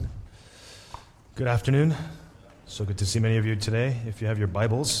Good afternoon. So good to see many of you today. If you have your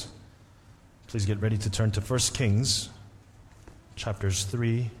Bibles, please get ready to turn to 1 Kings, chapters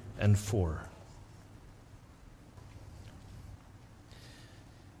 3 and 4.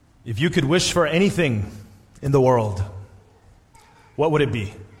 If you could wish for anything in the world, what would it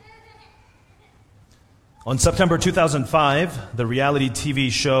be? On September 2005, the reality TV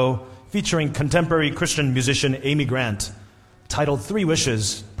show featuring contemporary Christian musician Amy Grant, titled 3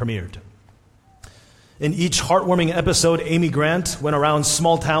 Wishes, premiered. In each heartwarming episode, Amy Grant went around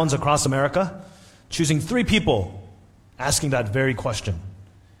small towns across America, choosing 3 people, asking that very question.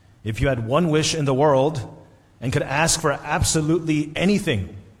 If you had one wish in the world and could ask for absolutely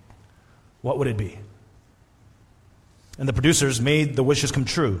anything, what would it be? And the producers made the wishes come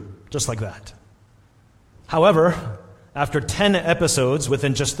true, just like that. However, after 10 episodes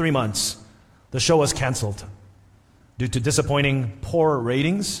within just 3 months, the show was canceled due to disappointing poor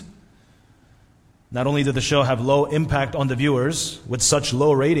ratings. Not only did the show have low impact on the viewers, with such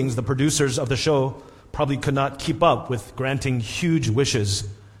low ratings, the producers of the show probably could not keep up with granting huge wishes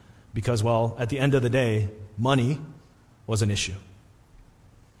because, well, at the end of the day, money was an issue.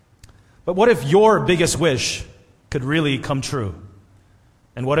 But what if your biggest wish could really come true?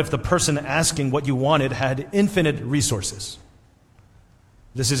 And what if the person asking what you wanted had infinite resources?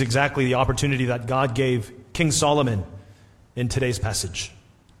 This is exactly the opportunity that God gave King Solomon in today's passage.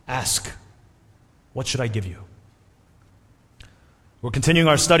 Ask. What should I give you? We're continuing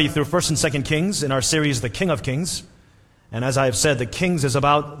our study through 1 and 2 Kings in our series, The King of Kings. And as I have said, the Kings is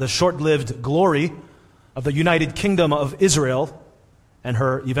about the short-lived glory of the United Kingdom of Israel and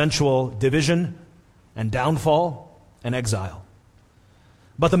her eventual division and downfall and exile.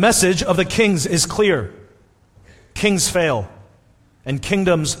 But the message of the Kings is clear. Kings fail and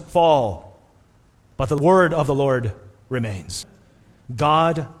kingdoms fall, but the word of the Lord remains.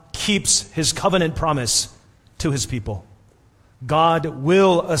 God keeps his covenant promise to his people. God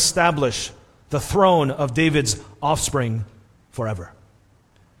will establish the throne of David's offspring forever.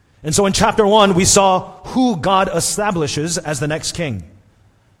 And so in chapter 1, we saw who God establishes as the next king.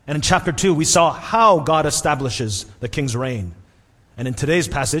 And in chapter 2, we saw how God establishes the king's reign. And in today's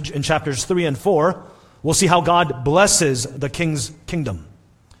passage, in chapters 3 and 4, we'll see how God blesses the king's kingdom.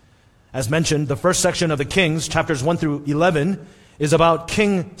 As mentioned, the first section of the Kings, chapters 1 through 11, is about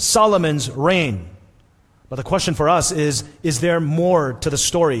King Solomon's reign. But the question for us is there more to the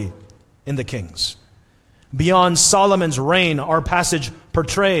story in the Kings? Beyond Solomon's reign, our passage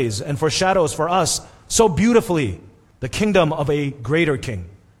portrays and foreshadows for us so beautifully the kingdom of a greater king,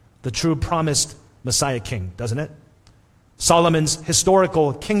 the true promised Messiah king, doesn't it? Solomon's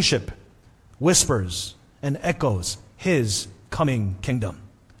historical kingship whispers and echoes his coming kingdom.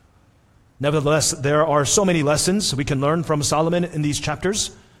 Nevertheless, there are so many lessons we can learn from Solomon in these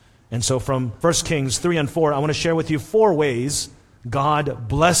chapters. And so from 1 Kings 3 and 4, I want to share with you 4 ways God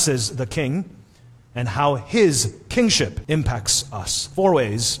blesses the king and how his kingship impacts us. 4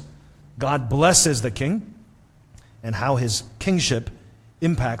 ways God blesses the king and how his kingship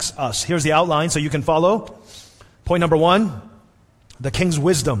impacts us. Here's the outline so you can follow. Point number 1, the king's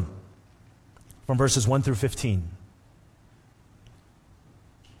wisdom from verses 1 through 15.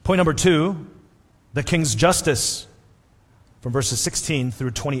 Point number 2, the king's justice from verses 16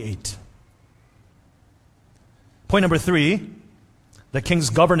 through 28. Point number 3, the king's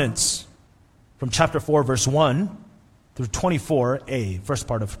governance from chapter 4, verse 1 through 24a, first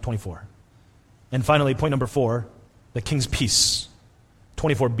part of 24. And finally, point number 4, the king's peace,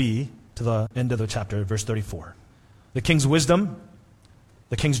 24b to the end of the chapter, verse 34. The king's wisdom,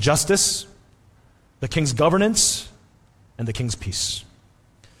 the king's justice, the king's governance, and the king's peace.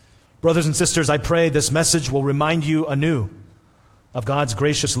 Brothers and sisters, I pray this message will remind you anew of God's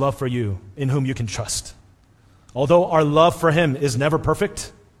gracious love for you, in whom you can trust. Although our love for him is never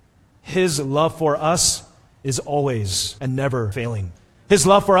perfect, his love for us is always and never failing. His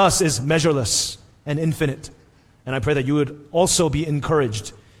love for us is measureless and infinite. And I pray that you would also be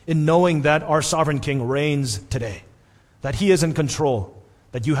encouraged in knowing that our sovereign King reigns today, that he is in control,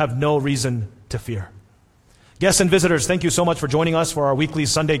 that you have no reason to fear. Guests and visitors, thank you so much for joining us for our weekly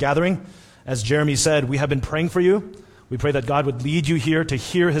Sunday gathering. As Jeremy said, we have been praying for you. We pray that God would lead you here to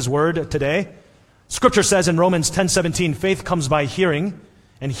hear his word today. Scripture says in Romans 10:17, faith comes by hearing,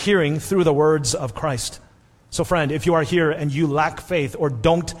 and hearing through the words of Christ. So friend, if you are here and you lack faith or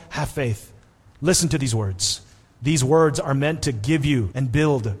don't have faith, listen to these words. These words are meant to give you and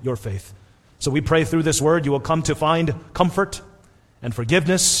build your faith. So we pray through this word you will come to find comfort and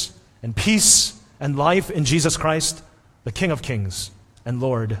forgiveness and peace and life in Jesus Christ, the King of Kings and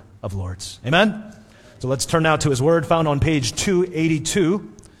Lord of Lords. Amen? So let's turn now to his word found on page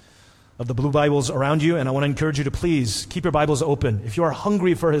 282 of the blue Bibles around you, and I want to encourage you to please keep your Bibles open. If you are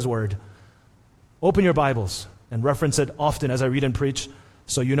hungry for His Word, open your Bibles and reference it often as I read and preach,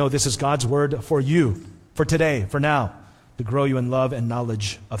 so you know this is God's Word for you, for today, for now, to grow you in love and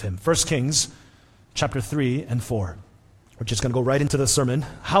knowledge of Him. 1 Kings chapter 3 and 4. We're just going to go right into the sermon.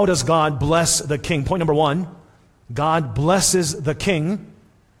 How does God bless the king? Point number 1, God blesses the king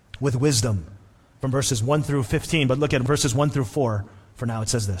with wisdom, from verses 1 through 15. But look at verses 1 through 4. For now, it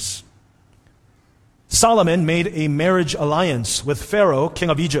says this. Solomon made a marriage alliance with Pharaoh, king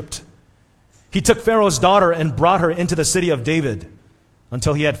of Egypt. He took Pharaoh's daughter and brought her into the city of David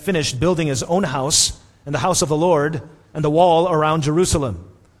until he had finished building his own house and the house of the Lord and the wall around Jerusalem.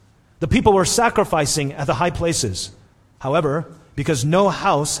 The people were sacrificing at the high places. However, because no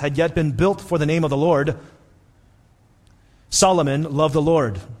house had yet been built for the name of the Lord, Solomon loved the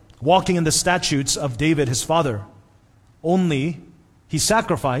Lord, walking in the statutes of David his father. Only he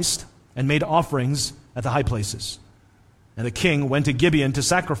sacrificed and made offerings at the high places. And the king went to Gibeon to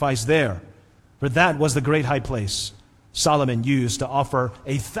sacrifice there, for that was the great high place Solomon used to offer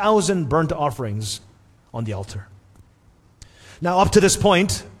 1,000 burnt offerings on the altar. Now, up to this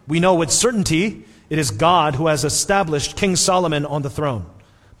point, we know with certainty it is God who has established King Solomon on the throne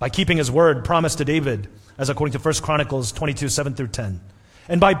by keeping his word promised to David, as according to 1 Chronicles 22, 7 through 10.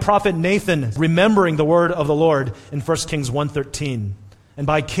 And by prophet Nathan remembering the word of the Lord in 1 Kings 1:13. And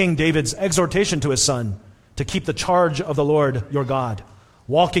by King David's exhortation to his son to keep the charge of the Lord your God,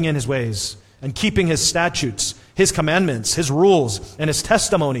 walking in his ways and keeping his statutes, his commandments, his rules, and his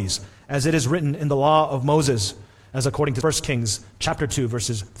testimonies, as it is written in the law of Moses, as according to 1 Kings chapter 2,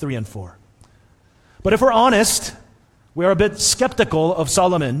 verses 3 and 4. But if we're honest, we are a bit skeptical of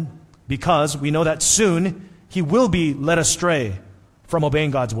Solomon because we know that soon he will be led astray from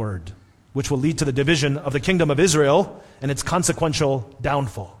obeying God's word, which will lead to the division of the kingdom of Israel and its consequential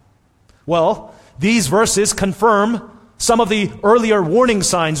downfall. Well, these verses confirm some of the earlier warning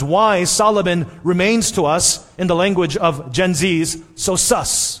signs why Solomon remains to us, in the language of Gen Zs, so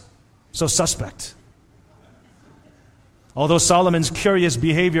suspect. Although Solomon's curious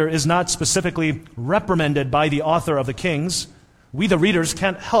behavior is not specifically reprimanded by the author of the Kings, we the readers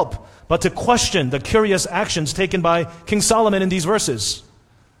can't help but to question the curious actions taken by King Solomon in these verses.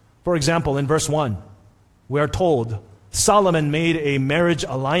 For example, in verse 1, we are told Solomon made a marriage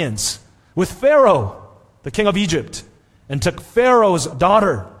alliance with Pharaoh, the king of Egypt, and took Pharaoh's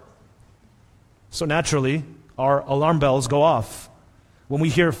daughter. So naturally, our alarm bells go off when we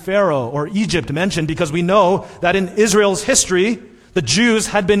hear Pharaoh or Egypt mentioned, because we know that in Israel's history, the Jews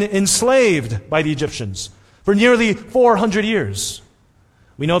had been enslaved by the Egyptians for nearly 400 years.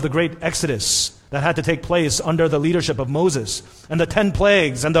 We know the great Exodus that had to take place under the leadership of Moses, and the 10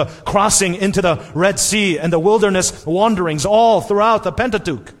 plagues, and the crossing into the Red Sea, and the wilderness wanderings all throughout the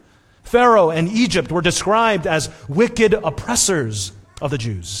Pentateuch. Pharaoh and Egypt were described as wicked oppressors of the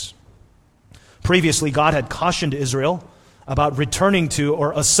Jews. Previously, God had cautioned Israel about returning to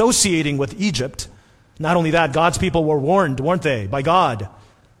or associating with Egypt. Not only that, God's people were warned, weren't they, by God,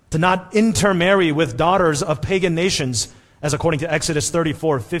 to not intermarry with daughters of pagan nations, as according to Exodus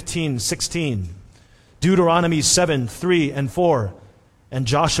 34, 15, 16. Deuteronomy 7, 3 and 4, and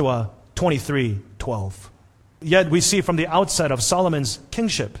Joshua 23, 12. Yet we see from the outset of Solomon's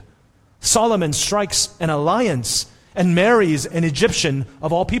kingship, Solomon strikes an alliance and marries an Egyptian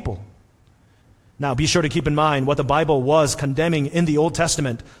of all people. Now, be sure to keep in mind what the Bible was condemning in the Old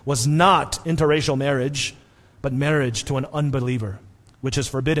Testament was not interracial marriage, but marriage to an unbeliever, which is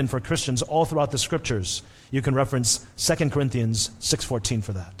forbidden for Christians all throughout the Scriptures. You can reference 2 Corinthians 6:14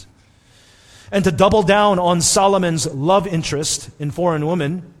 for that. And to double down on Solomon's love interest in foreign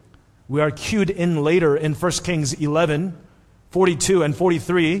women, we are cued in later in 1 Kings 11, 42 and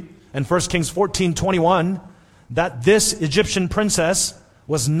 43, and 1 Kings 14, 21, that this Egyptian princess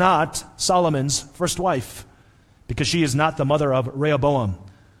was not Solomon's first wife, because she is not the mother of Rehoboam,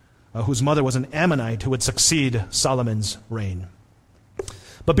 whose mother was an Ammonite who would succeed Solomon's reign.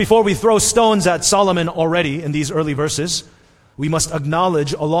 But before we throw stones at Solomon already in these early verses, we must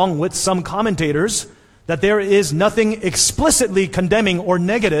acknowledge, along with some commentators, that there is nothing explicitly condemning or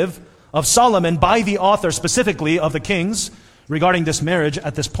negative of Solomon by the author specifically of the Kings regarding this marriage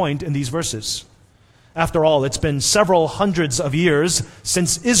at this point in these verses. After all, it's been several hundreds of years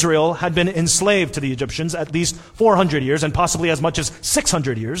since Israel had been enslaved to the Egyptians, at least 400 years and possibly as much as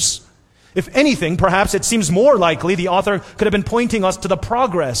 600 years. If anything, perhaps it seems more likely the author could have been pointing us to the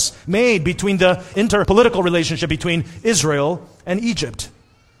progress made between the interpolitical relationship between Israel and Egypt.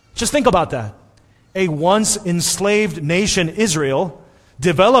 Just think about that. A once enslaved nation, Israel,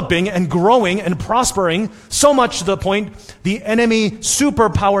 developing and growing and prospering, so much to the point the enemy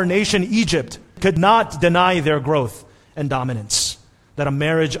superpower nation Egypt could not deny their growth and dominance, that a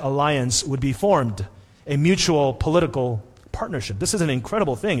marriage alliance would be formed, a mutual political partnership. This is an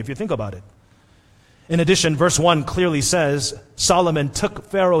incredible thing if you think about it. In addition, verse 1 clearly says, Solomon took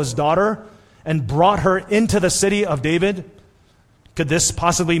Pharaoh's daughter and brought her into the city of David. Could this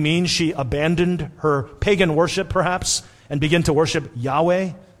possibly mean she abandoned her pagan worship, perhaps, and began to worship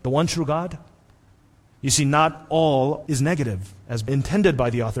Yahweh, the one true God? You see, not all is negative, as intended by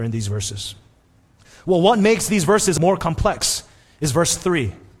the author in these verses. Well, what makes these verses more complex is verse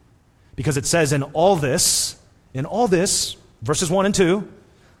 3. Because it says, in all this, verses 1 and 2,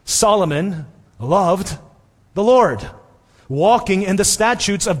 Solomon loved the Lord, walking in the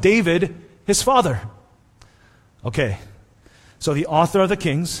statutes of David, his father. Okay, so the author of the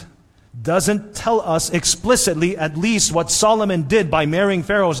Kings doesn't tell us explicitly at least what Solomon did by marrying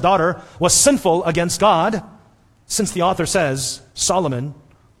Pharaoh's daughter was sinful against God, since the author says Solomon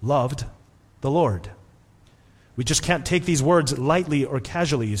loved the Lord. We just can't take these words lightly or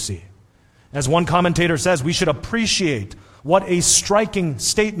casually, you see. As one commentator says, we should appreciate what a striking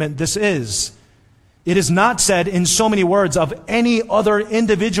statement this is. It is not said in so many words of any other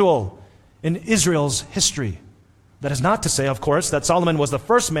individual in Israel's history. That is not to say, of course, that Solomon was the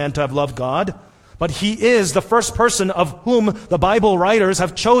first man to have loved God, but he is the first person of whom the Bible writers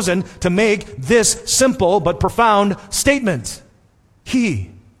have chosen to make this simple but profound statement.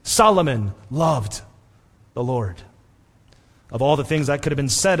 He, Solomon, loved the Lord. Of all the things that could have been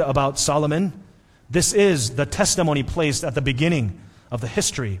said about Solomon, this is the testimony placed at the beginning of the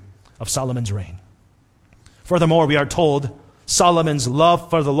history of Solomon's reign. Furthermore, we are told Solomon's love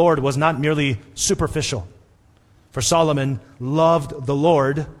for the Lord was not merely superficial. For Solomon loved the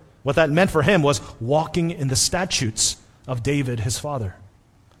Lord. What that meant for him was walking in the statutes of David, his father.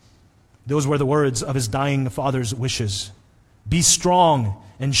 Those were the words of his dying father's wishes. Be strong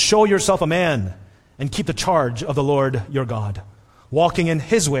and show yourself a man, and keep the charge of the Lord your God, walking in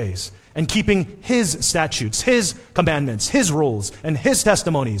his ways and keeping his statutes, his commandments, his rules, and his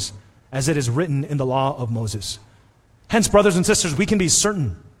testimonies, as it is written in the law of Moses. Hence, brothers and sisters, we can be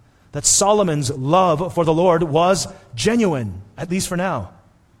certain that Solomon's love for the Lord was genuine, at least for now.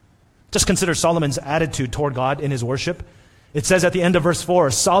 Just consider Solomon's attitude toward God in his worship. It says at the end of verse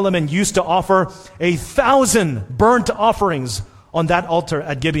 4, Solomon used to offer 1,000 burnt offerings on that altar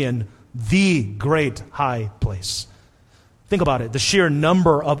at Gibeon, the great high place. Think about it, the sheer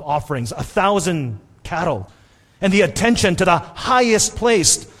number of offerings, 1,000 cattle, and the attention to the highest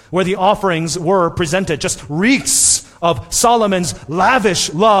place where the offerings were presented just reeks of Solomon's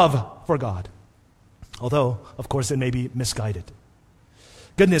lavish love for God. Although, of course, it may be misguided.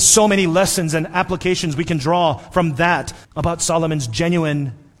 Goodness, so many lessons and applications we can draw from that about Solomon's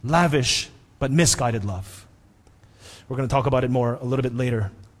genuine, lavish, but misguided love. We're going to talk about it more a little bit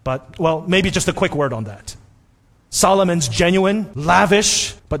later. But, well, maybe just a quick word on that. Solomon's genuine,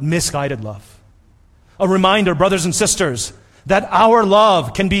 lavish, but misguided love. A reminder, brothers and sisters, that our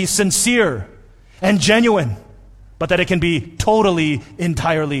love can be sincere and genuine, but that it can be totally,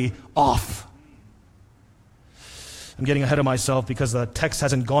 entirely off. I'm getting ahead of myself because the text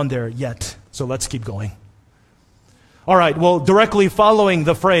hasn't gone there yet, so let's keep going. All right, well, directly following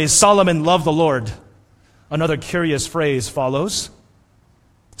the phrase, Solomon loved the Lord, another curious phrase follows.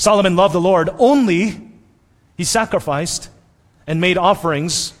 Solomon loved the Lord, only he sacrificed and made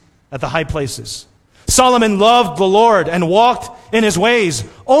offerings at the high places. Solomon loved the Lord and walked in his ways,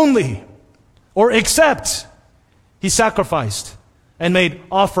 only or except he sacrificed and made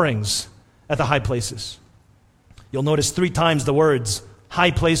offerings at the high places. You'll notice 3 times the words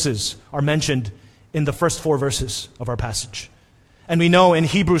high places are mentioned in the first 4 verses of our passage. And we know in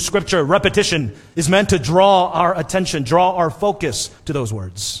Hebrew scripture, repetition is meant to draw our attention, draw our focus to those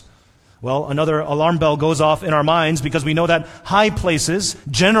words. Well, another alarm bell goes off in our minds because we know that high places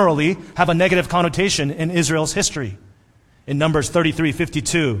generally have a negative connotation in Israel's history. In Numbers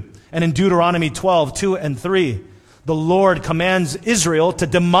 33:52 and in Deuteronomy 12:2 and 3, the Lord commands Israel to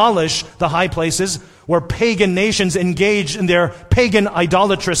demolish the high places where pagan nations engaged in their pagan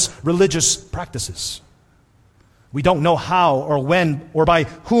idolatrous religious practices. We don't know how or when or by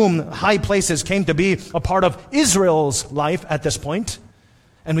whom high places came to be a part of Israel's life at this point.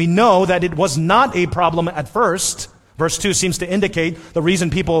 And we know that it was not a problem at first. Verse 2 seems to indicate the reason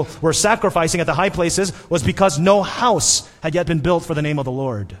people were sacrificing at the high places was because no house had yet been built for the name of the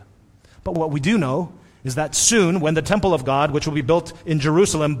Lord. But what we do know is that soon, when the temple of God, which will be built in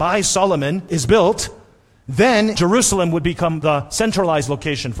Jerusalem by Solomon, is built, then Jerusalem would become the centralized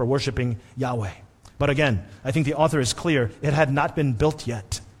location for worshiping Yahweh. But again, I think the author is clear. It had not been built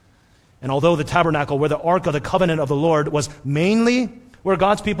yet. And although the tabernacle, where the Ark of the Covenant of the Lord was mainly where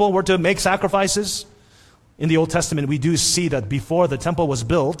God's people were to make sacrifices, in the Old Testament we do see that before the temple was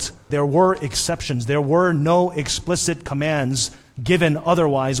built, there were exceptions. There were no explicit commands given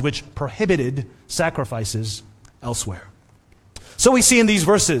otherwise which prohibited sacrifices elsewhere. So we see in these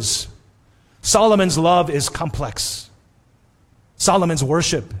verses, Solomon's love is complex. Solomon's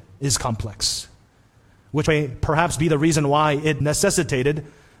worship is complex, which may perhaps be the reason why it necessitated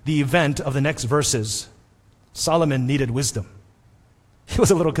the event of the next verses. Solomon needed wisdom. He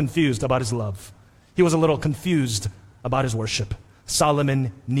was a little confused about his love. He was a little confused about his worship.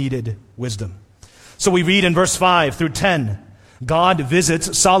 Solomon needed wisdom. So we read in verse 5 through 10, God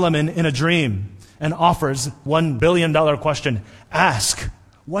visits Solomon in a dream and offers $1 billion question. Ask,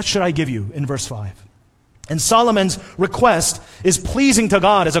 what should I give you? In verse 5. And Solomon's request is pleasing to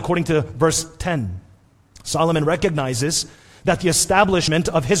God, as according to verse 10. Solomon recognizes that the establishment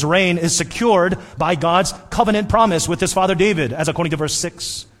of his reign is secured by God's covenant promise with his father David, as according to verse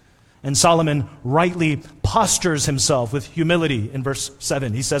 6. And Solomon rightly postures himself with humility in verse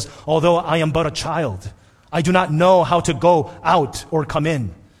 7. He says, although I am but a child, I do not know how to go out or come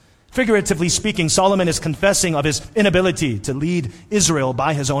in. Figuratively speaking, Solomon is confessing of his inability to lead Israel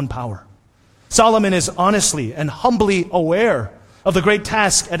by his own power. Solomon is honestly and humbly aware of the great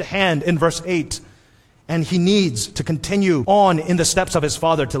task at hand in verse 8. And he needs to continue on in the steps of his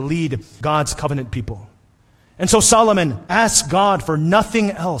father to lead God's covenant people. And so Solomon asks God for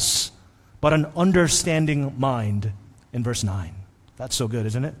nothing else but an understanding mind in verse 9. That's so good,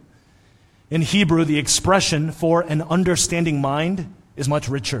 isn't it? In Hebrew, the expression for an understanding mind is much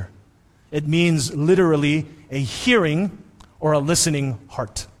richer. It means literally a hearing or a listening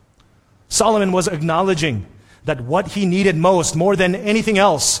heart. Solomon was acknowledging that what he needed most, more than anything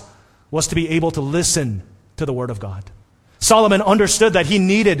else, was to be able to listen to the Word of God. Solomon understood that he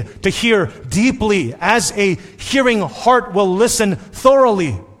needed to hear deeply, as a hearing heart will listen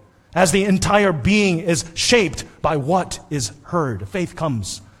thoroughly, as the entire being is shaped by what is heard. Faith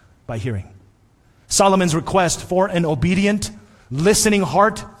comes by hearing. Solomon's request for an obedient, listening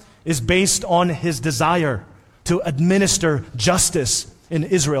heart is based on his desire to administer justice in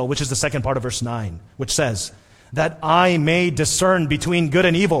Israel, which is the second part of verse 9, which says, that I may discern between good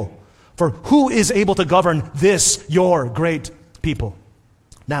and evil. For who is able to govern this, your great people?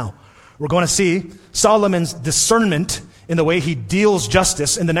 Now, we're going to see Solomon's discernment in the way he deals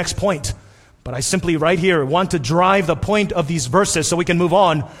justice in the next point. But I simply right here want to drive the point of these verses so we can move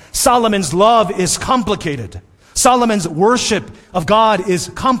on. Solomon's love is complicated. Solomon's worship of God is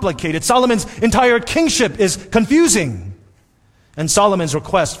complicated. Solomon's entire kingship is confusing. And Solomon's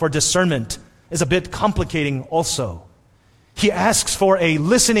request for discernment is a bit complicating also. He asks for a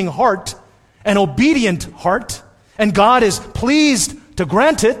listening heart, an obedient heart, and God is pleased to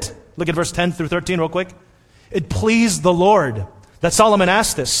grant it. Look at verse 10 through 13 real quick. It pleased the Lord that Solomon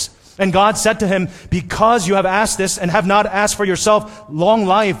asked this. And God said to him, because you have asked this and have not asked for yourself long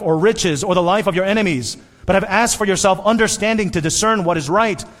life or riches or the life of your enemies, but have asked for yourself understanding to discern what is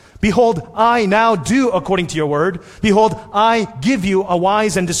right, behold, I now do according to your word. Behold, I give you a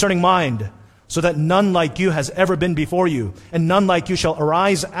wise and discerning mind, so that none like you has ever been before you, and none like you shall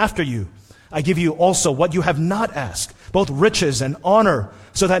arise after you. I give you also what you have not asked, both riches and honor,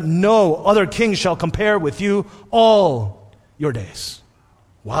 so that no other king shall compare with you all your days.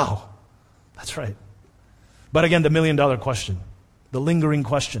 Wow, that's right. But again, the million-dollar question, the lingering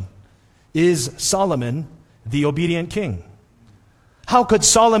question, is Solomon the obedient king? How could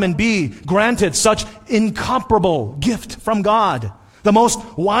Solomon be granted such incomparable gift from God? The most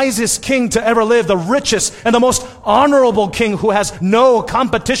wisest king to ever live, the richest and the most honorable king who has no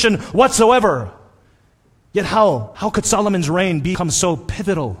competition whatsoever. Yet how could Solomon's reign become so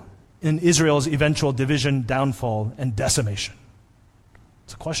pivotal in Israel's eventual division, downfall, and decimation?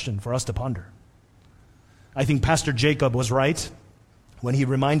 It's a question for us to ponder. I think Pastor Jacob was right when he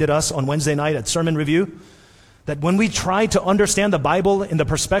reminded us on Wednesday night at Sermon Review that when we try to understand the Bible in the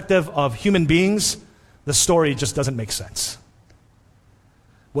perspective of human beings, the story just doesn't make sense.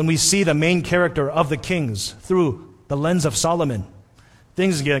 When we see the main character of the kings through the lens of Solomon,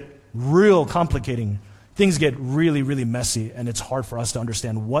 things get real complicating. Things get really, really messy, and it's hard for us to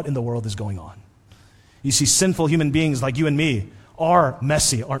understand what in the world is going on. You see, sinful human beings like you and me are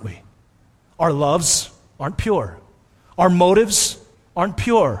messy, aren't we? Our loves aren't pure. Our motives aren't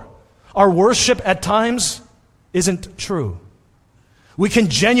pure. Our worship at times isn't true. We can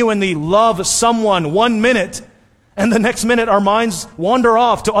genuinely love someone 1 minute, and the next minute our minds wander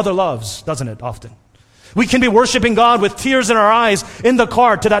off to other loves, doesn't it, often? We can be worshiping God with tears in our eyes in the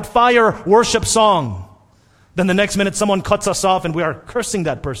car to that fire worship song. Then the next minute someone cuts us off and we are cursing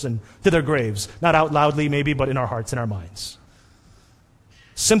that person to their graves. Not out loudly maybe, but in our hearts and our minds.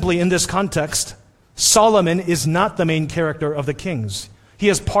 Simply in this context, Solomon is not the main character of the Kings. He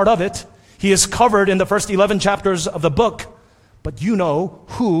is part of it. He is covered in the first 11 chapters of the book. But you know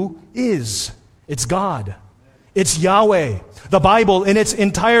who is. It's God. It's Yahweh. The Bible in its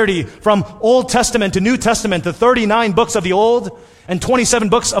entirety, from Old Testament to New Testament, the 39 books of the Old and 27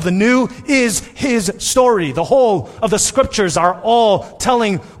 books of the New, is His story. The whole of the Scriptures are all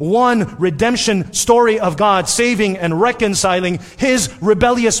telling one redemption story of God, saving and reconciling His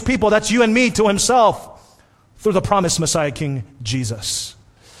rebellious people, that's you and me, to Himself through the promised Messiah King Jesus.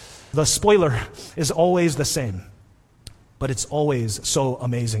 The spoiler is always the same, but it's always so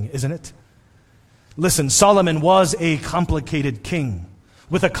amazing, isn't it? Listen, Solomon was a complicated king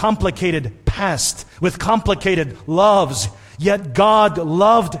with a complicated past, with complicated loves, yet God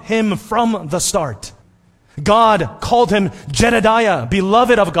loved him from the start. God called him Jedediah,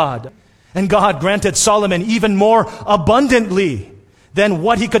 beloved of God, and God granted Solomon even more abundantly than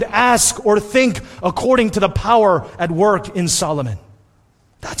what he could ask or think according to the power at work in Solomon.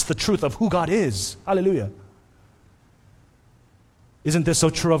 That's the truth of who God is. Hallelujah. Isn't this so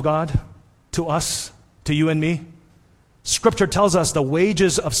true of God? To us, to you and me? Scripture tells us the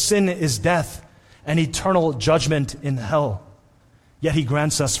wages of sin is death and eternal judgment in hell. Yet He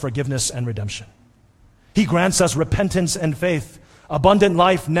grants us forgiveness and redemption. He grants us repentance and faith, abundant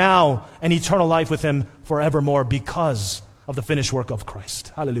life now, and eternal life with Him forevermore because of the finished work of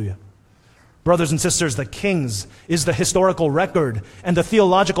Christ. Hallelujah. Brothers and sisters, the Kings is the historical record and the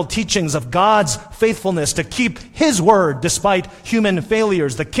theological teachings of God's faithfulness to keep His word despite human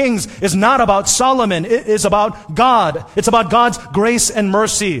failures. The Kings is not about Solomon. It is about God. It's about God's grace and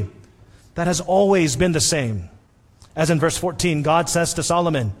mercy that has always been the same. As in verse 14, God says to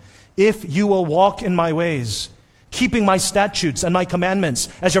Solomon, "If you will walk in my ways, keeping my statutes and my commandments,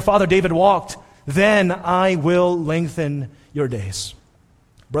 as your father David walked, then I will lengthen your days."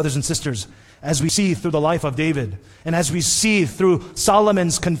 Brothers and sisters, as we see through the life of David, and as we see through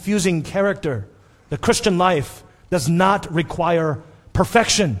Solomon's confusing character, the Christian life does not require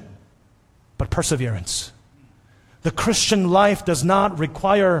perfection, but perseverance. The Christian life does not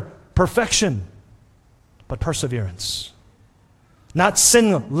require perfection, but perseverance. Not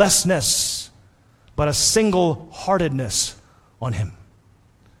sinlessness, but a single-heartedness on Him.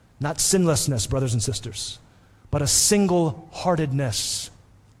 Not sinlessness, brothers and sisters, but a single-heartedness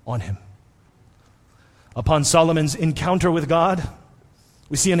on Him. Upon Solomon's encounter with God,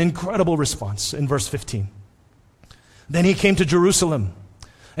 we see an incredible response in verse 15. Then he came to Jerusalem,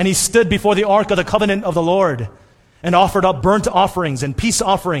 and he stood before the ark of the covenant of the Lord, and offered up burnt offerings and peace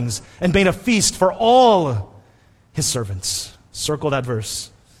offerings, and made a feast for all his servants. Circle that verse.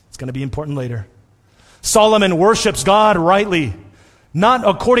 It's going to be important later. Solomon worships God rightly, not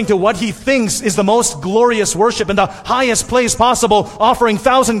according to what he thinks is the most glorious worship in the highest place possible, offering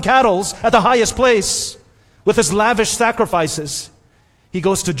 1,000 cattle at the highest place with his lavish sacrifices. He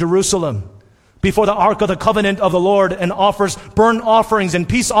goes to Jerusalem before the ark of the covenant of the Lord and offers burnt offerings and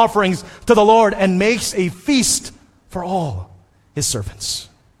peace offerings to the Lord and makes a feast for all his servants.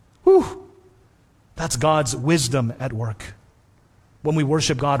 Whew. That's God's wisdom at work. When we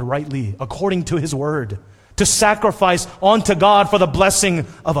worship God rightly, according to His word, to sacrifice unto God for the blessing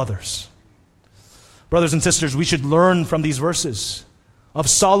of others. Brothers and sisters, we should learn from these verses of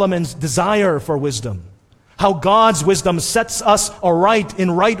Solomon's desire for wisdom, how God's wisdom sets us aright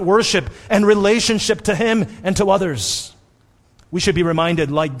in right worship and relationship to Him and to others. We should be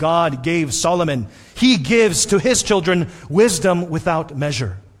reminded, like God gave Solomon, He gives to His children wisdom without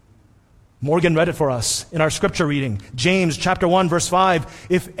measure. Morgan read it for us in our scripture reading. James chapter 1 verse 5.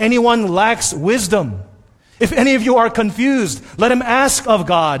 If anyone lacks wisdom, if any of you are confused, let him ask of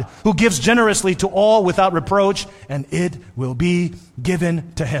God, who gives generously to all without reproach, and it will be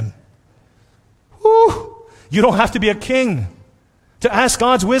given to him. Whew. You don't have to be a king to ask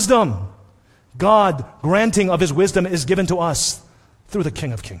God's wisdom. God granting of His wisdom is given to us through the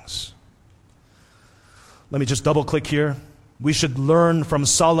King of Kings. Let me just double click here. We should learn from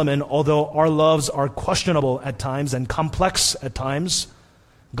Solomon, although our loves are questionable at times and complex at times,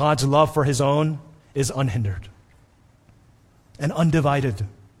 God's love for His own is unhindered and undivided,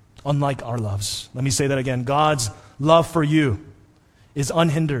 unlike our loves. Let me say that again. God's love for you is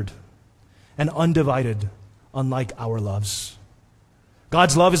unhindered and undivided, unlike our loves.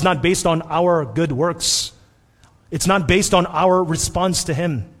 God's love is not based on our good works. It's not based on our response to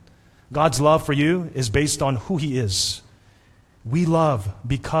Him. God's love for you is based on who He is. We love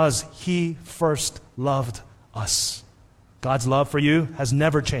because He first loved us. God's love for you has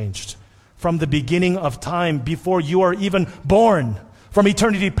never changed from the beginning of time, before you are even born, from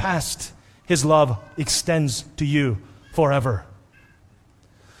eternity past, His love extends to you forever.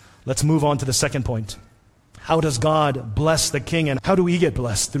 Let's move on to the second point. How does God bless the king, and how do we get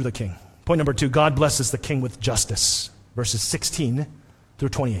blessed through the king? Point number 2, God blesses the king with justice. Verses 16 through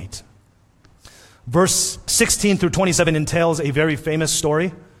 28. Verse 16 through 27 entails a very famous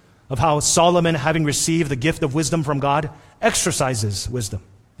story of how Solomon, having received the gift of wisdom from God, exercises wisdom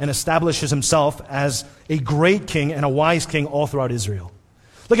and establishes himself as a great king and a wise king all throughout Israel.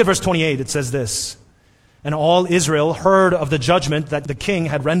 Look at verse 28. It says this, "And all Israel heard of the judgment that the king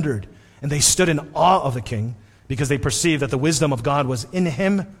had rendered, and they stood in awe of the king, because they perceived that the wisdom of God was in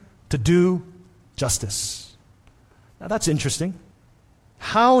him to do justice." Now that's interesting.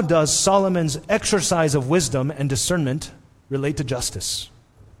 How does Solomon's exercise of wisdom and discernment relate to justice?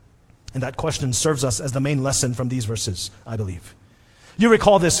 And that question serves us as the main lesson from these verses, I believe. You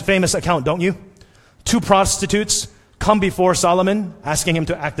recall this famous account, don't you? 2 prostitutes come before Solomon, asking him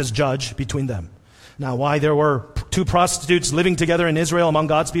to act as judge between them. Now, why there were 2 prostitutes living together in Israel among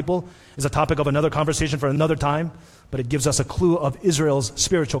God's people is a topic of another conversation for another time, but it gives us a clue of Israel's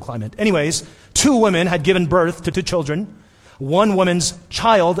spiritual climate. Anyways, 2 women had given birth to 2 children. One woman's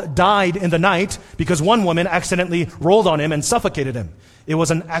child died in the night because one woman accidentally rolled on him and suffocated him. It was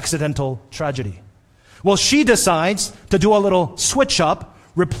an accidental tragedy. Well, she decides to do a little switch up,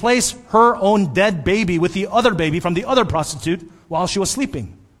 replace her own dead baby with the other baby from the other prostitute while she was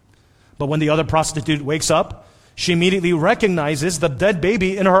sleeping. But when the other prostitute wakes up, she immediately recognizes the dead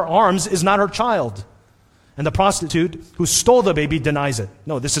baby in her arms is not her child. And the prostitute who stole the baby denies it.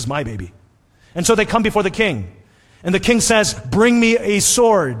 "No, this is my baby." And so they come before the king. And the king says, "Bring me a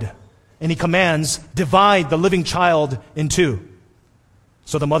sword." And he commands, "Divide the living child in 2.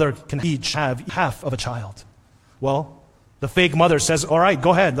 So the mother can each have half of a child. Well, the fake mother says, "All right,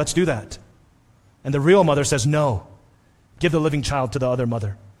 go ahead, let's do that." And the real mother says, "No, give the living child to the other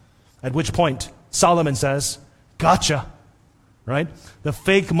mother." At which point, Solomon says, "Gotcha." Right? The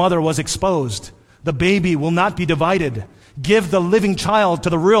fake mother was exposed. The baby will not be divided. Give the living child to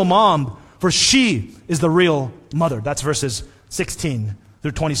the real mom, for she is the real mother. That's verses 16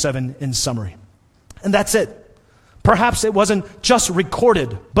 through 27 in summary. And that's it. Perhaps it wasn't just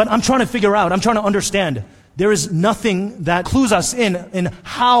recorded, but I'm trying to understand. There is nothing that clues us in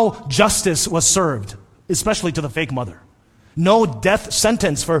how justice was served, especially to the fake mother. No death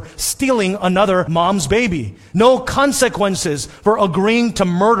sentence for stealing another mom's baby. No consequences for agreeing to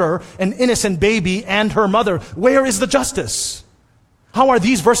murder an innocent baby and her mother. Where is the justice? How are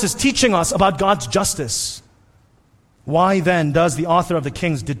these verses teaching us about God's justice? Why then does the author of the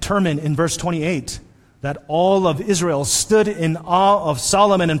Kings determine in verse 28 that all of Israel stood in awe of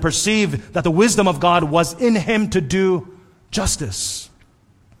Solomon and perceived that the wisdom of God was in him to do justice?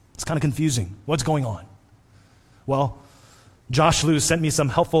 It's kind of confusing. What's going on? Well, Josh Liu sent me some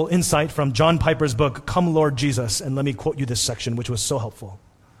helpful insight from John Piper's book, Come Lord Jesus, and let me quote you this section, which was so helpful.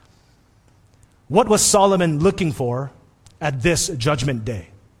 What was Solomon looking for at this judgment day?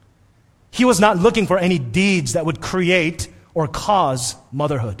 He was not looking for any deeds that would create or cause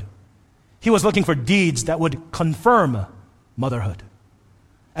motherhood. He was looking for deeds that would confirm motherhood.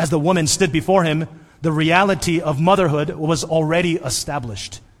 As the woman stood before him, the reality of motherhood was already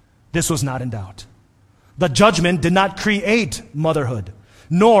established. This was not in doubt. The judgment did not create motherhood,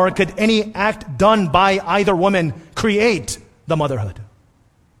 nor could any act done by either woman create the motherhood.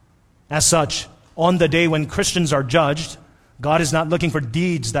 As such, on the day when Christians are judged, God is not looking for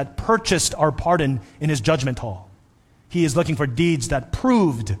deeds that purchased our pardon in His judgment hall. He is looking for deeds that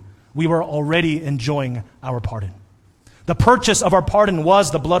proved we were already enjoying our pardon. The purchase of our pardon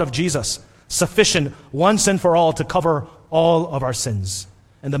was the blood of Jesus, sufficient once and for all to cover all of our sins.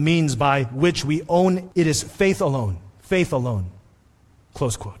 And the means by which we own it is faith alone. Faith alone.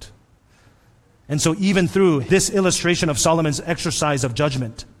 Close quote. And so even through this illustration of Solomon's exercise of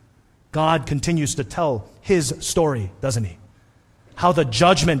judgment, God continues to tell His story, doesn't He? How the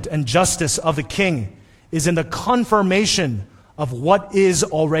judgment and justice of the king is in the confirmation of what is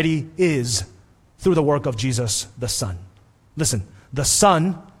already is through the work of Jesus the Son. Listen, the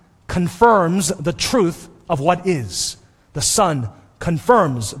Son confirms the truth of what is. The Son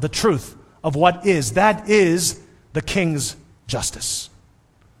confirms the truth of what is. That is the king's justice.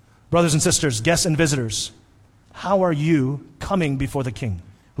 Brothers and sisters, guests and visitors, how are you coming before the king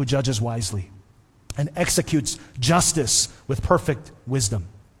who judges wisely and executes justice with perfect wisdom?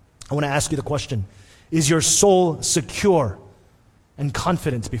 I want to ask you the question, is your soul secure and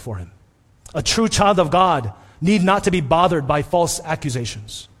confident before Him? A true child of God need not to be bothered by false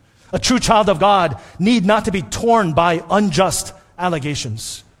accusations. A true child of God need not to be torn by unjust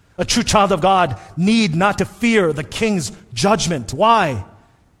allegations. A true child of God need not to fear the king's judgment. Why?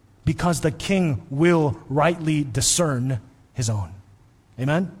 Because the king will rightly discern his own.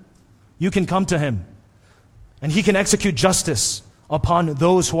 Amen? You can come to him, and he can execute justice upon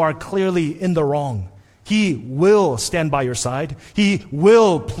those who are clearly in the wrong. He will stand by your side. He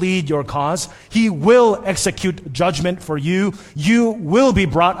will plead your cause. He will execute judgment for you. You will be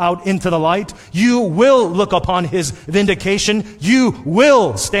brought out into the light. You will look upon his vindication. You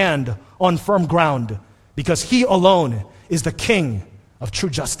will stand on firm ground because he alone is the king of true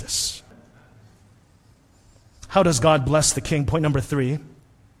justice. How does God bless the king? Point number 3,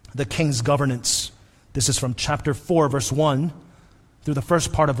 the king's governance. This is from chapter 4, verse 1 through the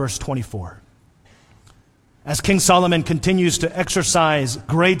first part of verse 24. As King Solomon continues to exercise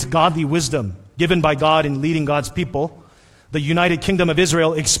great godly wisdom given by God in leading God's people, the United Kingdom of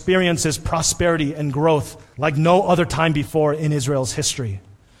Israel experiences prosperity and growth like no other time before in Israel's history.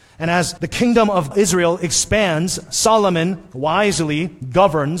 And as the kingdom of Israel expands, Solomon wisely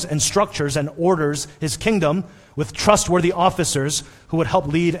governs and structures and orders his kingdom with trustworthy officers who would help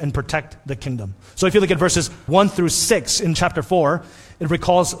lead and protect the kingdom. So if you look at verses 1 through 6 in chapter 4, it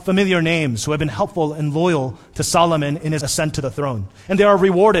recalls familiar names who have been helpful and loyal to Solomon in his ascent to the throne. And they are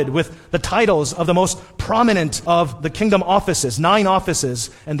rewarded with the titles of the most prominent of the kingdom offices, 9 offices,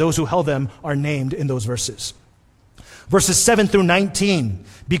 and those who held them are named in those verses. Verses 7 through 19,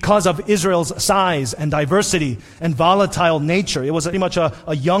 because of Israel's size and diversity and volatile nature, it was pretty much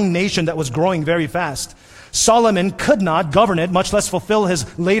a young nation that was growing very fast. Solomon could not govern it, much less fulfill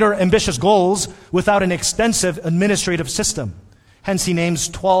his later ambitious goals, without an extensive administrative system. Hence, he names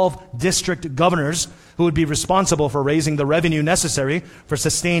 12 district governors who would be responsible for raising the revenue necessary for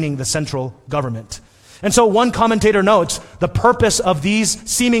sustaining the central government. And so one commentator notes, the purpose of these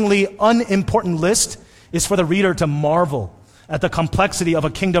seemingly unimportant lists is for the reader to marvel at the complexity of a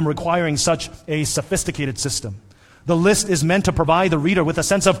kingdom requiring such a sophisticated system. The list is meant to provide the reader with a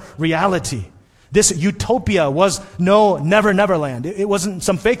sense of reality. This utopia was no never-never-land. It wasn't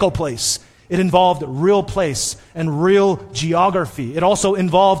some fake-o place. It involved real place and real geography. It also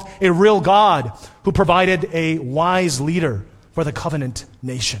involved a real God who provided a wise leader for the covenant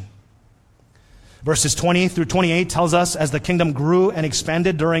nation. Verses 20 through 28 tells us, as the kingdom grew and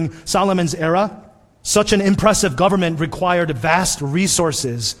expanded during Solomon's era, such an impressive government required vast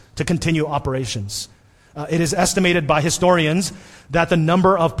resources to continue operations. It is estimated by historians that the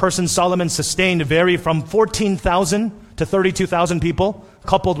number of persons Solomon sustained vary from 14,000 to 32,000 people,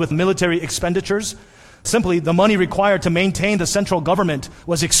 coupled with military expenditures. Simply, the money required to maintain the central government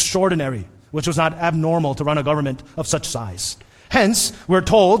was extraordinary, which was not abnormal to run a government of such size. Hence, we're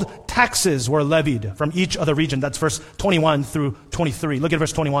told taxes were levied from each of the region. That's verse 21 through 23. Look at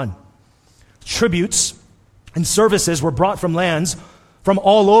verse 21. Tributes and services were brought from lands from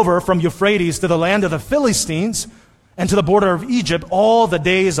all over, from Euphrates to the land of the Philistines and to the border of Egypt, all the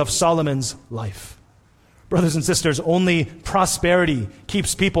days of Solomon's life. Brothers and sisters, only prosperity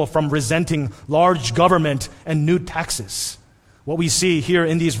keeps people from resenting large government and new taxes. What we see here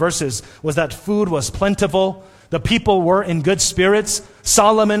in these verses was that food was plentiful, the people were in good spirits,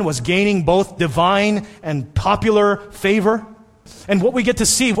 Solomon was gaining both divine and popular favor. And what we get to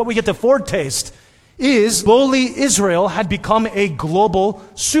see, what we get to foretaste, is lowly Israel had become a global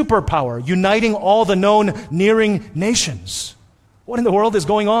superpower, uniting all the known nearing nations. What in the world is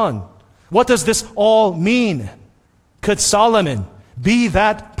going on? What does this all mean? Could Solomon be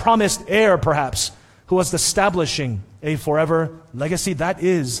that promised heir, perhaps, who was establishing a forever legacy? That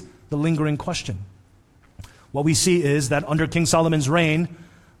is the lingering question. What we see is that under King Solomon's reign,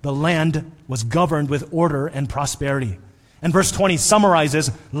 the land was governed with order and prosperity. And verse 20 summarizes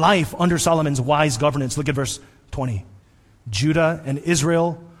life under Solomon's wise governance. Look at verse 20. Judah and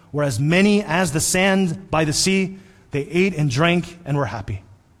Israel were as many as the sand by the sea. They ate and drank and were happy.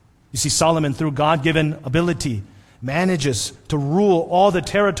 You see, Solomon, through God-given ability, manages to rule all the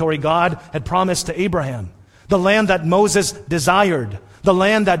territory God had promised to Abraham. The land that Moses desired, the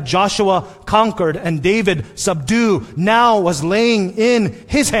land that Joshua conquered and David subdued, now was laying in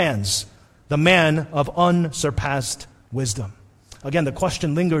his hands, the man of unsurpassed wisdom. Again, the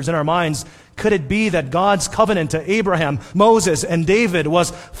question lingers in our minds, could it be that God's covenant to Abraham, Moses, and David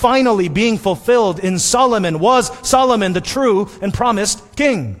was finally being fulfilled in Solomon? Was Solomon the true and promised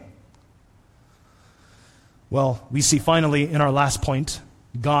king? Well, we see finally in our last point,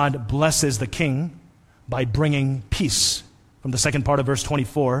 God blesses the king by bringing peace, from the second part of verse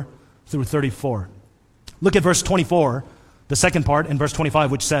 24 through 34. Look at verse 24, the second part, in verse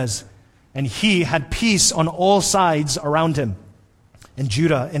 25, which says, "And he had peace on all sides around him. And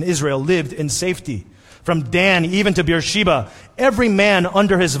Judah and Israel lived in safety. from Dan even to Beersheba, every man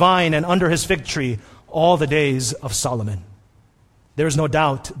under his vine and under his fig tree, all the days of Solomon. There is no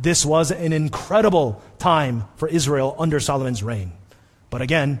doubt this was an incredible time for Israel under Solomon's reign. But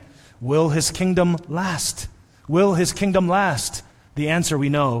again, will his kingdom last? Will his kingdom last? The answer we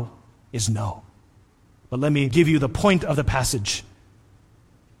know is no. But let me give you the point of the passage.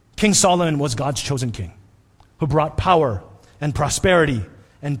 King Solomon was God's chosen king, who brought power and prosperity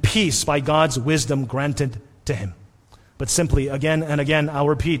and peace by God's wisdom granted to him. But simply, again and again, I'll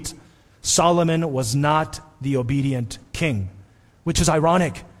repeat, Solomon was not the obedient king, which is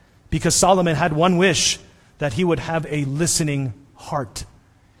ironic because Solomon had one wish, that he would have a listening heart.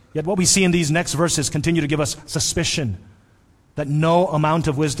 Yet what we see in these next verses continue to give us suspicion that no amount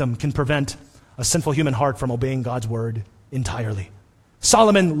of wisdom can prevent a sinful human heart from obeying God's word entirely.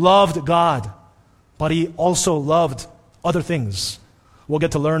 Solomon loved God, but he also loved other things. We'll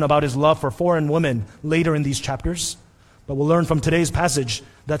get to learn about his love for foreign women later in these chapters, but we'll learn from today's passage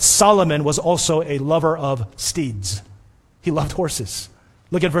that Solomon was also a lover of steeds. He loved horses.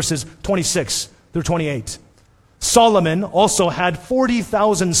 Look at verses 26 through 28. Solomon also had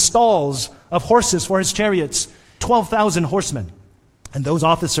 40,000 stalls of horses for his chariots, 12,000 horsemen. And those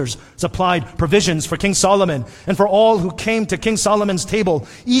officers supplied provisions for King Solomon and for all who came to King Solomon's table,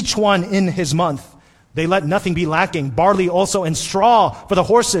 each one in his month. They let nothing be lacking, barley also and straw for the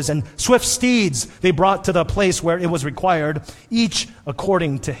horses, and swift steeds they brought to the place where it was required, each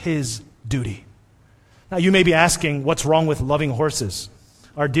according to his duty. Now you may be asking, what's wrong with loving horses?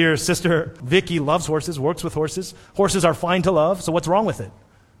 Our dear sister Vicky loves horses, works with horses. Horses are fine to love, so what's wrong with it?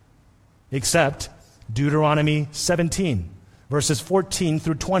 Except Deuteronomy 17, verses 14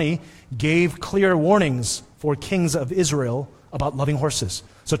 through 20, gave clear warnings for kings of Israel about loving horses.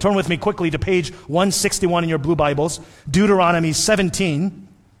 So turn with me quickly to page 161 in your blue Bibles, Deuteronomy 17,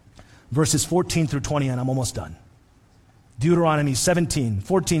 verses 14 through 20, and I'm almost done. Deuteronomy 17,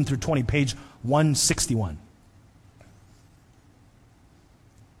 14 through 20, page 161.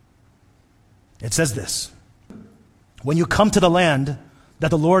 It says this: when you come to the land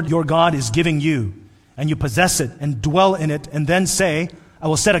that the Lord your God is giving you, and you possess it and dwell in it, and then say, I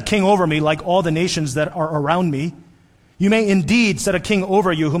will set a king over me like all the nations that are around me, you may indeed set a king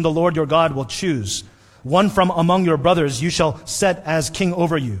over you whom the Lord your God will choose. One from among your brothers you shall set as king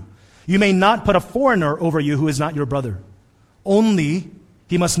over you. You may not put a foreigner over you who is not your brother. Only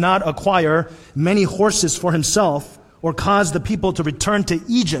he must not acquire many horses for himself or cause the people to return to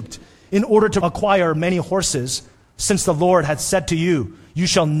Egypt in order to acquire many horses, since the Lord had said to you, you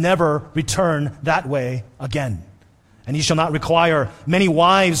shall never return that way again. And he shall not require many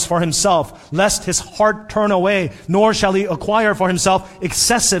wives for himself, lest his heart turn away, nor shall he acquire for himself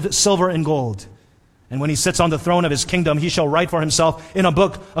excessive silver and gold. And when he sits on the throne of his kingdom, he shall write for himself in a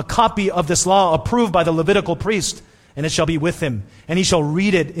book a copy of this law approved by the Levitical priest, and it shall be with him. And he shall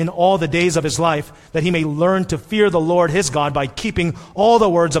read it in all the days of his life, that he may learn to fear the Lord his God by keeping all the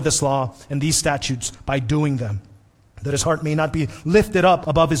words of this law and these statutes, by doing them, that his heart may not be lifted up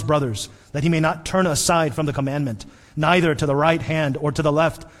above his brothers, that he may not turn aside from the commandment, neither to the right hand or to the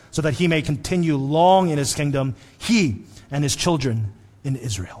left, so that he may continue long in his kingdom, he and his children in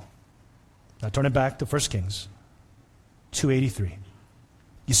Israel. Now turn it back to 1 Kings 2:83.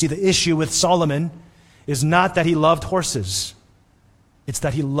 You see, the issue with Solomon is not that he loved horses. It's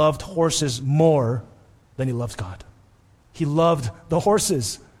that he loved horses more than he loved God. He loved the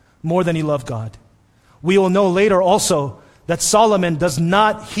horses more than he loved God. We will know later also that Solomon does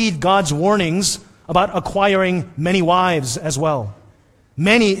not heed God's warnings about acquiring many wives as well.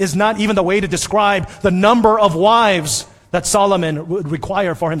 Many is not even the way to describe the number of wives that Solomon would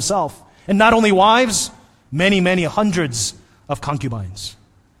require for himself. And not only wives, many, many hundreds of concubines.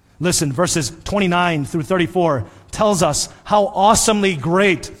 Listen, verses 29 through 34 tells us how awesomely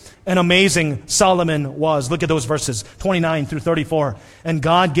great and amazing Solomon was. Look at those verses, 29 through 34. And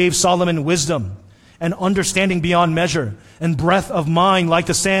God gave Solomon wisdom and understanding beyond measure, and breadth of mind like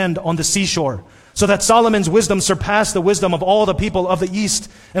the sand on the seashore, so that Solomon's wisdom surpassed the wisdom of all the people of the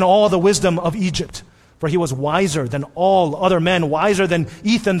east and all the wisdom of Egypt. For he was wiser than all other men, wiser than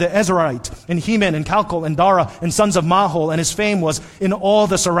Ethan the Ezrahite, and Heman and Calcol and Dara and sons of Mahol, and his fame was in all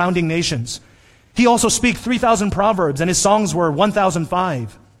the surrounding nations. He also spake 3,000 proverbs, and his songs were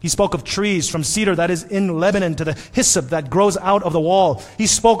 1,005. He spoke of trees, from cedar that is in Lebanon to the hyssop that grows out of the wall. He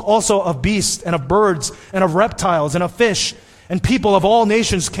spoke also of beasts and of birds and of reptiles and of fish. And people of all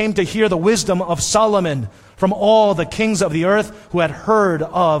nations came to hear the wisdom of Solomon from all the kings of the earth who had heard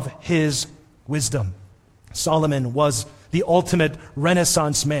of his wisdom. Solomon was the ultimate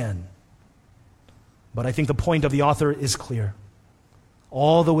Renaissance man. But I think the point of the author is clear.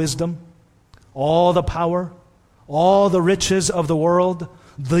 All the wisdom, all the power, all the riches of the world,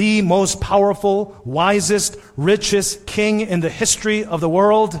 the most powerful, wisest, richest king in the history of the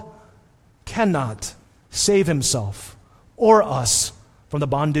world, cannot save himself or us from the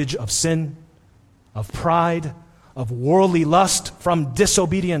bondage of sin, of pride, of worldly lust, from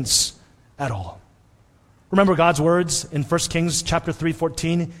disobedience at all. Remember God's words in 1 Kings chapter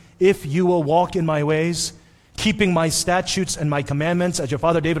 3:14, if you will walk in my ways, keeping my statutes and my commandments as your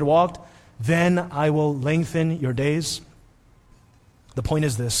father David walked, then I will lengthen your days. The point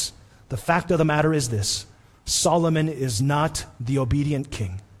is this. The fact of the matter is this. Solomon is not the obedient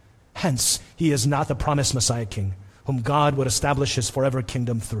king. Hence, he is not the promised Messiah king, whom God would establish his forever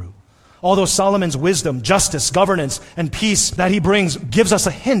kingdom through. Although Solomon's wisdom, justice, governance, and peace that he brings gives us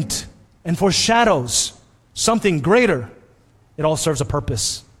a hint and foreshadows something greater, it all serves a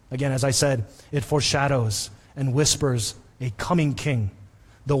purpose. Again, as I said, it foreshadows and whispers a coming king,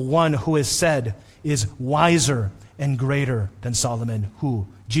 the one who is said is wiser and greater than Solomon, who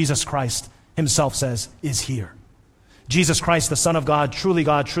Jesus Christ himself says is here. Jesus Christ, the Son of God,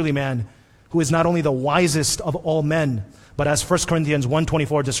 truly man, who is not only the wisest of all men, but as 1 Corinthians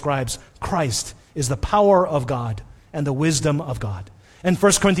 1:24 describes, Christ is the power of God and the wisdom of God. And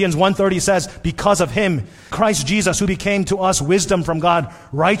 1 Corinthians 1:30 says, because of him, Christ Jesus, who became to us wisdom from God,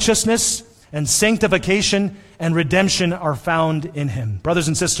 righteousness and sanctification and redemption are found in him. Brothers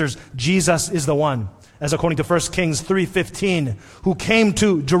and sisters, Jesus is the one, as according to 1 Kings 3:15, who came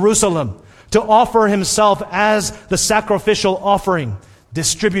to Jerusalem to offer himself as the sacrificial offering,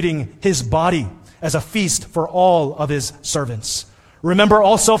 distributing his body as a feast for all of his servants. Remember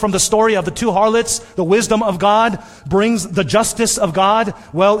also from the story of the two harlots, the wisdom of God brings the justice of God.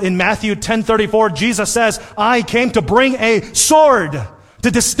 Well, in Matthew 10:34, Jesus says, I came to bring a sword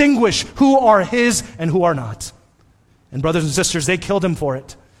to distinguish who are his and who are not. And brothers and sisters, they killed him for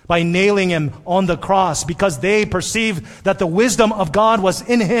it by nailing him on the cross because they perceived that the wisdom of God was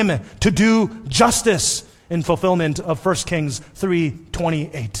in him to do justice in fulfillment of 1 Kings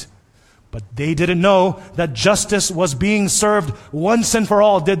 3:28. But they didn't know that justice was being served once and for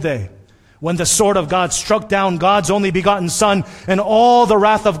all, did they? When the sword of God struck down God's only begotten Son and all the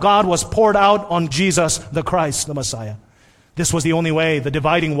wrath of God was poured out on Jesus the Christ, the Messiah. This was the only way the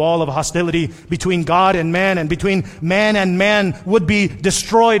dividing wall of hostility between God and man and between man and man would be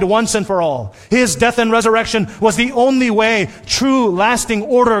destroyed once and for all. His death and resurrection was the only way true lasting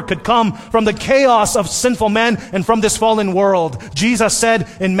order could come from the chaos of sinful men and from this fallen world. Jesus said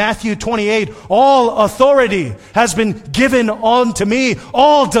in Matthew 28, all authority has been given unto me,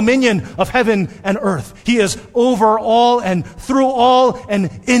 all dominion of heaven and earth. He is over all and through all and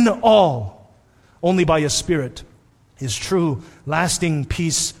in all. Only by his Spirit is true, lasting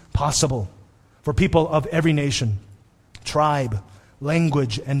peace possible for people of every nation, tribe,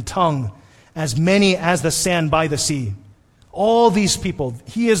 language, and tongue, as many as the sand by the sea. All these people,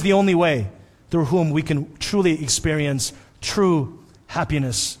 he is the only way through whom we can truly experience true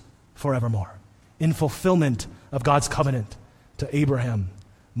happiness forevermore, in fulfillment of God's covenant to Abraham,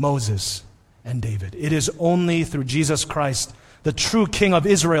 Moses, and David. It is only through Jesus Christ, the true King of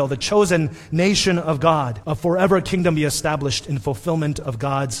Israel, the chosen nation of God, a forever kingdom be established in fulfillment of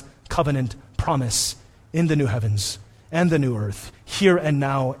God's covenant promise in the new heavens and the new earth, here and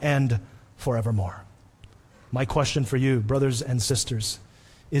now and forevermore. My question for you, brothers and sisters,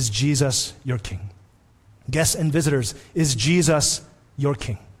 is Jesus your King? Guests and visitors, is Jesus your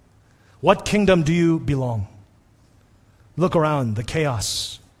King? What kingdom do you belong? Look around, the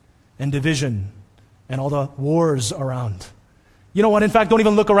chaos and division and all the wars around. You know what? In fact, don't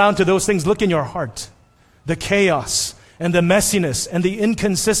even look around to those things. Look in your heart. The chaos and the messiness and the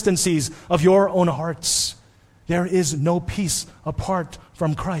inconsistencies of your own hearts. There is no peace apart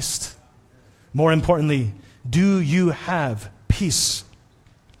from Christ. More importantly, do you have peace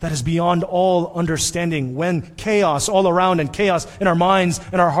that is beyond all understanding when chaos all around and chaos in our minds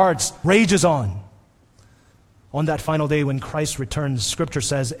and our hearts rages on? On that final day when Christ returns, Scripture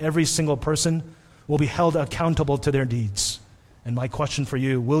says every single person will be held accountable to their deeds. And my question for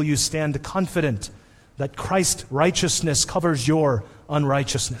you, will you stand confident that Christ's righteousness covers your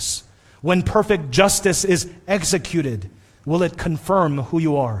unrighteousness? When perfect justice is executed, will it confirm who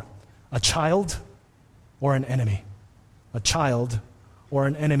you are? A child or an enemy? A child or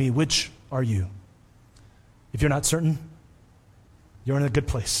an enemy, which are you? If you're not certain, you're in a good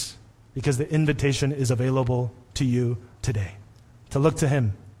place, because the invitation is available to you today. To look to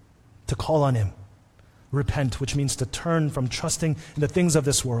him, to call on him. Repent, which means to turn from trusting in the things of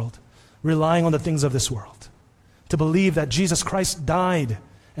this world, relying on the things of this world. To believe that Jesus Christ died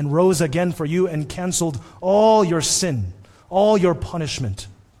and rose again for you and canceled all your sin, all your punishment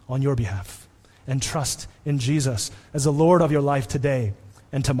on your behalf. and trust in Jesus as the Lord of your life today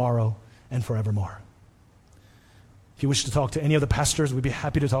and tomorrow and forevermore. If you wish to talk to any of the pastors, we'd be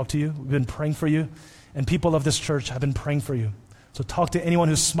happy to talk to you. We've been praying for you, and people of this church have been praying for you. So talk to anyone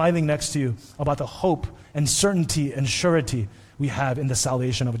who's smiling next to you about the hope and certainty and surety we have in the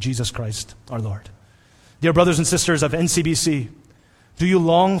salvation of Jesus Christ, our Lord. Dear brothers and sisters of NCBC, do you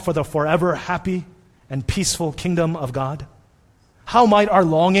long for the forever happy and peaceful kingdom of God? How might our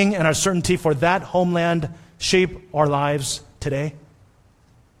longing and our certainty for that homeland shape our lives today?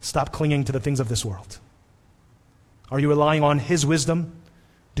 Stop clinging to the things of this world. Are you relying on His wisdom?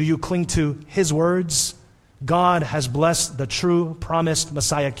 Do you cling to His words? God has blessed the true promised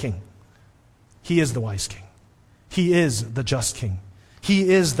Messiah King. He is the wise King. He is the just King. He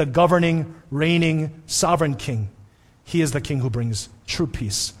is the governing, reigning, sovereign King. He is the King who brings true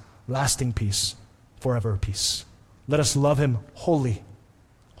peace, lasting peace, forever peace. Let us love Him wholly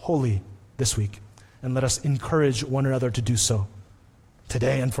this week, and let us encourage one another to do so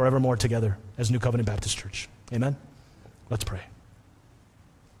today and forevermore together as New Covenant Baptist Church. Amen? Let's pray.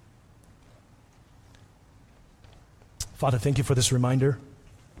 Father, thank you for this reminder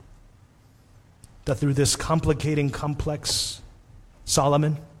that through this complicating, complex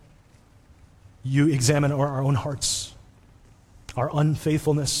Solomon, you examine our own hearts, our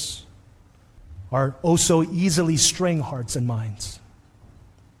unfaithfulness, our oh so easily straying hearts and minds.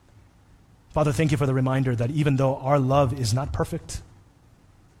 Father, thank you for the reminder that even though our love is not perfect,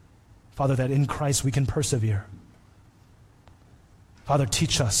 Father, that in Christ we can persevere. Father,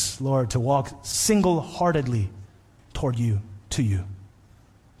 teach us, Lord, to walk single-heartedly toward you, to you.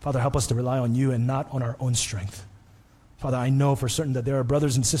 Father, help us to rely on you and not on our own strength. Father, I know for certain that there are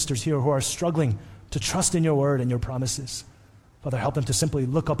brothers and sisters here who are struggling to trust in your word and your promises. Father, help them to simply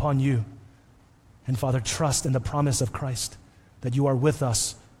look upon you. And Father, trust in the promise of Christ that you are with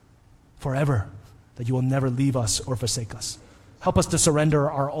us forever, that you will never leave us or forsake us. Help us to surrender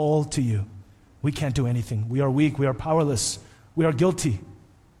our all to you. We can't do anything. We are weak. We are powerless. We are guilty.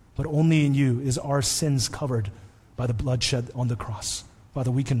 But only in you is our sins covered by the blood shed on the cross.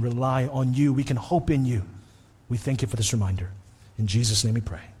 Father, we can rely on you. We can hope in you. We thank you for this reminder. In Jesus' name we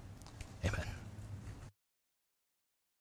pray.